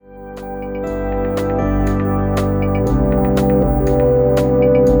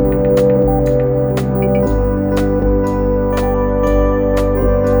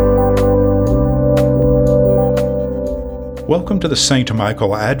Welcome to the St.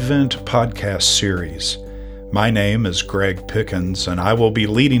 Michael Advent podcast series. My name is Greg Pickens, and I will be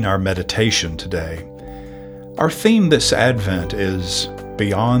leading our meditation today. Our theme this Advent is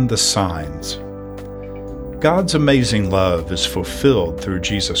Beyond the Signs. God's amazing love is fulfilled through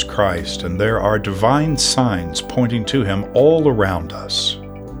Jesus Christ, and there are divine signs pointing to Him all around us.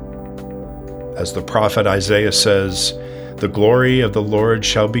 As the prophet Isaiah says, "The glory of the Lord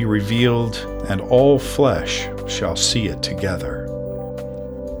shall be revealed, and all flesh shall see it together."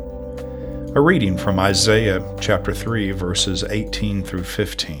 A reading from Isaiah chapter 3, verses 18 through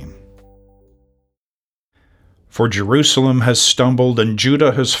 15. For Jerusalem has stumbled and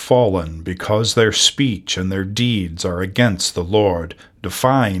Judah has fallen, because their speech and their deeds are against the Lord,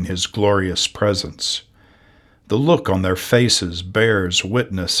 defying His glorious presence. The look on their faces bears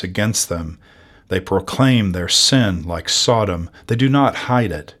witness against them. They proclaim their sin like Sodom. They do not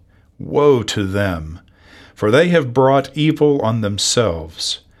hide it. Woe to them! For they have brought evil on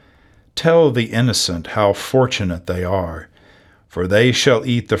themselves. Tell the innocent how fortunate they are, for they shall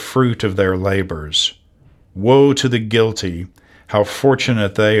eat the fruit of their labors. Woe to the guilty! How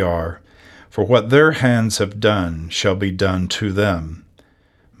fortunate they are, for what their hands have done shall be done to them.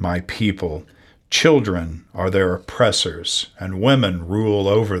 My people, children are their oppressors, and women rule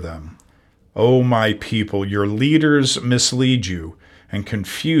over them. O my people, your leaders mislead you and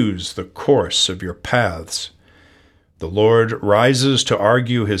confuse the course of your paths. The Lord rises to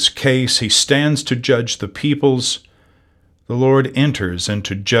argue His case. He stands to judge the peoples. The Lord enters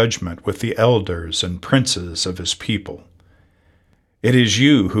into judgment with the elders and princes of His people. It is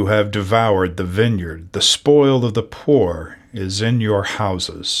you who have devoured the vineyard. The spoil of the poor is in your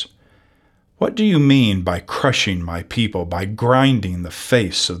houses. What do you mean by crushing my people, by grinding the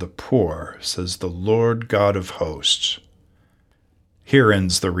face of the poor, says the Lord God of hosts. Here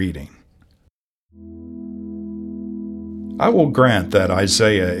ends the reading. I will grant that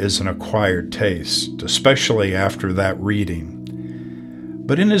Isaiah is an acquired taste, especially after that reading.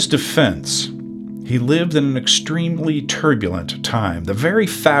 But in his defense, he lived in an extremely turbulent time. The very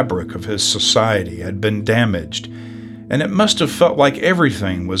fabric of his society had been damaged, and it must have felt like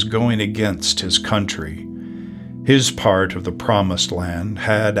everything was going against his country. His part of the Promised Land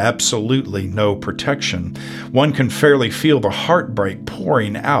had absolutely no protection. One can fairly feel the heartbreak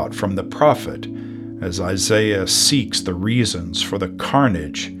pouring out from the prophet as Isaiah seeks the reasons for the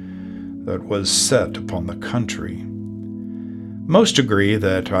carnage that was set upon the country. Most agree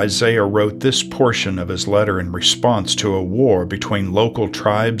that Isaiah wrote this portion of his letter in response to a war between local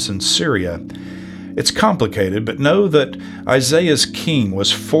tribes in Syria. It's complicated, but know that Isaiah's king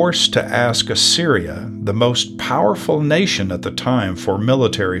was forced to ask Assyria, the most powerful nation at the time, for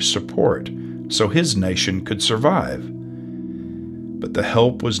military support, so his nation could survive. But the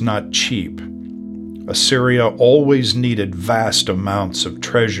help was not cheap. Assyria always needed vast amounts of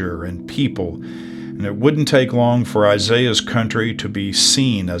treasure and people, and it wouldn't take long for Isaiah's country to be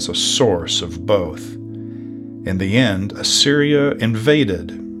seen as a source of both. In the end, Assyria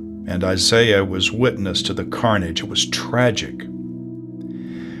invaded, and Isaiah was witness to the carnage. It was tragic.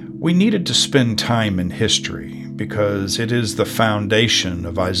 We needed to spend time in history because it is the foundation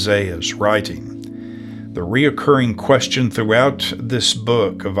of Isaiah's writing. The reoccurring question throughout this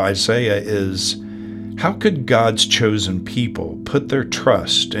book of Isaiah is, how could God's chosen people put their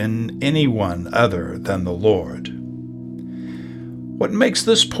trust in anyone other than the Lord? What makes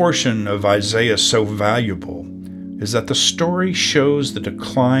this portion of Isaiah so valuable is that the story shows the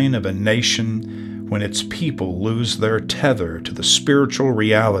decline of a nation when its people lose their tether to the spiritual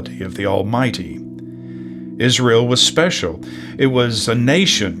reality of the Almighty. Israel was special. It was a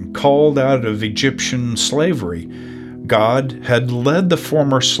nation called out of Egyptian slavery. God had led the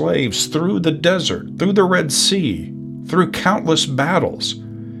former slaves through the desert, through the Red Sea, through countless battles,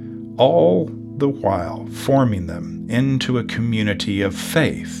 all the while forming them into a community of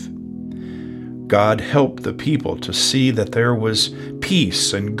faith. God helped the people to see that there was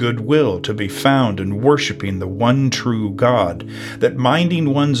peace and goodwill to be found in worshiping the one true God, that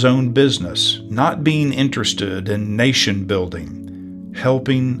minding one's own business, not being interested in nation building,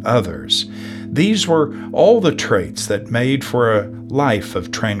 helping others, these were all the traits that made for a life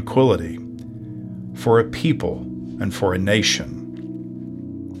of tranquility, for a people and for a nation.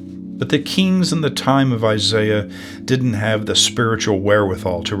 But the kings in the time of Isaiah didn't have the spiritual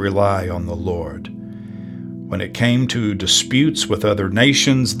wherewithal to rely on the Lord. When it came to disputes with other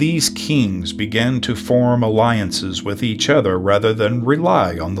nations, these kings began to form alliances with each other rather than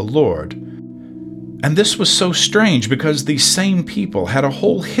rely on the Lord. And this was so strange because these same people had a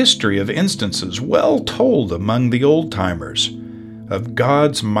whole history of instances well told among the old-timers of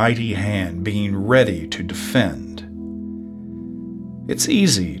God's mighty hand being ready to defend. It's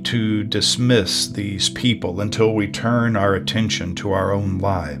easy to dismiss these people until we turn our attention to our own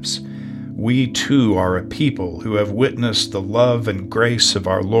lives. We too are a people who have witnessed the love and grace of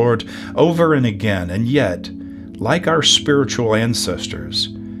our Lord over and again, and yet, like our spiritual ancestors,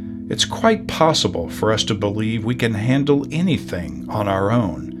 it's quite possible for us to believe we can handle anything on our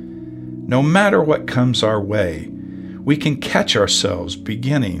own. No matter what comes our way, we can catch ourselves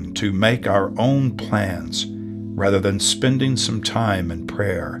beginning to make our own plans rather than spending some time in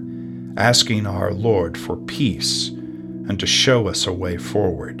prayer, asking our Lord for peace and to show us a way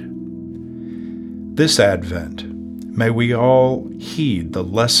forward. This Advent, may we all heed the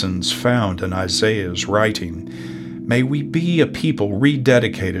lessons found in Isaiah's writing. May we be a people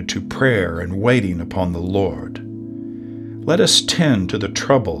rededicated to prayer and waiting upon the Lord. Let us tend to the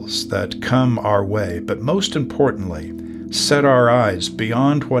troubles that come our way, but most importantly, set our eyes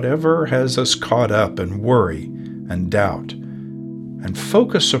beyond whatever has us caught up in worry and doubt, and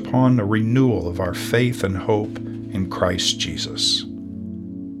focus upon the renewal of our faith and hope in Christ Jesus.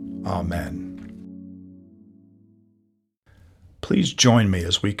 Amen. Please join me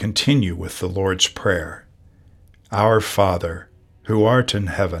as we continue with the Lord's Prayer. Our Father, who art in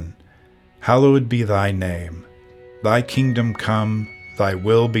heaven, hallowed be thy name. Thy kingdom come, thy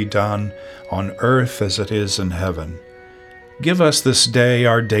will be done, on earth as it is in heaven. Give us this day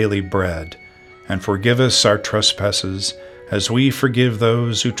our daily bread, and forgive us our trespasses, as we forgive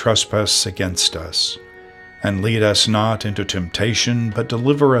those who trespass against us. And lead us not into temptation, but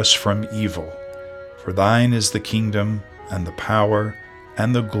deliver us from evil. For thine is the kingdom, and the power,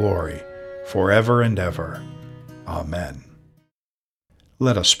 and the glory, forever and ever. Amen.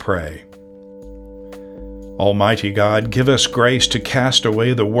 Let us pray. Almighty God, give us grace to cast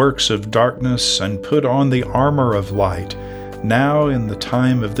away the works of darkness and put on the armor of light, now in the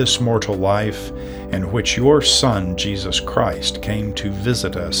time of this mortal life, in which your Son, Jesus Christ, came to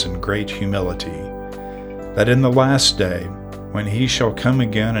visit us in great humility, that in the last day, when he shall come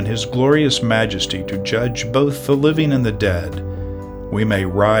again in his glorious majesty to judge both the living and the dead, we may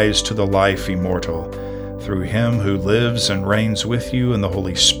rise to the life immortal, through him who lives and reigns with you in the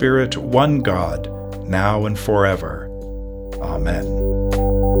Holy Spirit, one God, now and forever. Amen.